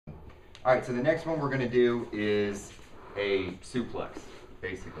All right, so the next one we're gonna do is a suplex,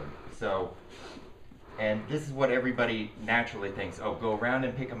 basically. So, and this is what everybody naturally thinks, oh, go around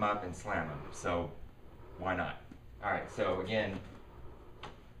and pick them up and slam them. So, why not? All right, so again,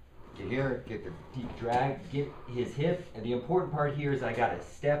 get here, get the deep drag, get his hip, and the important part here is I gotta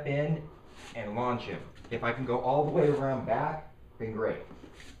step in and launch him. If I can go all the way around back, then great.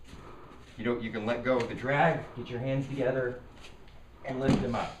 You can let go of the drag, get your hands together, and lift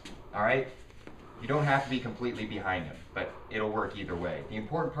him up, all right? You don't have to be completely behind him, but it'll work either way. The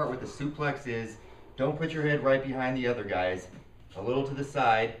important part with the suplex is don't put your head right behind the other guys, a little to the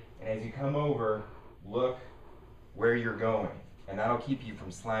side, and as you come over, look where you're going, and that'll keep you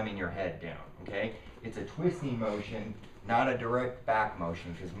from slamming your head down, okay? It's a twisting motion, not a direct back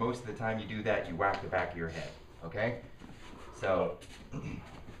motion, because most of the time you do that, you whack the back of your head, okay? So, this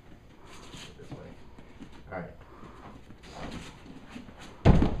way. All right.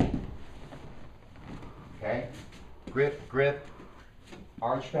 Okay? Grip, grip,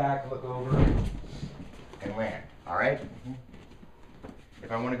 arch back, look over, and land. All right?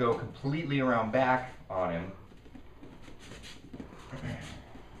 If I want to go completely around back on him,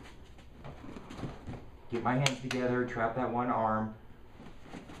 get my hands together, trap that one arm.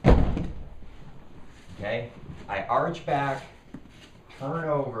 Okay? I arch back, turn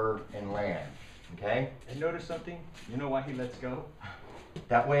over, and land. Okay? And notice something? You know why he lets go?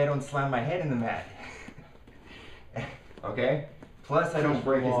 That way I don't slam my head in the mat. Okay? Plus I don't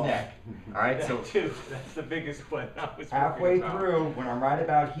break his neck. Alright, so too. That's the biggest one. halfway through, when I'm right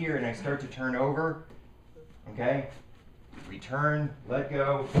about here and I start to turn over, okay? Return, let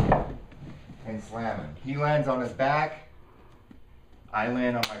go, and slam him. He lands on his back, I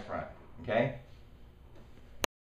land on my front. Okay?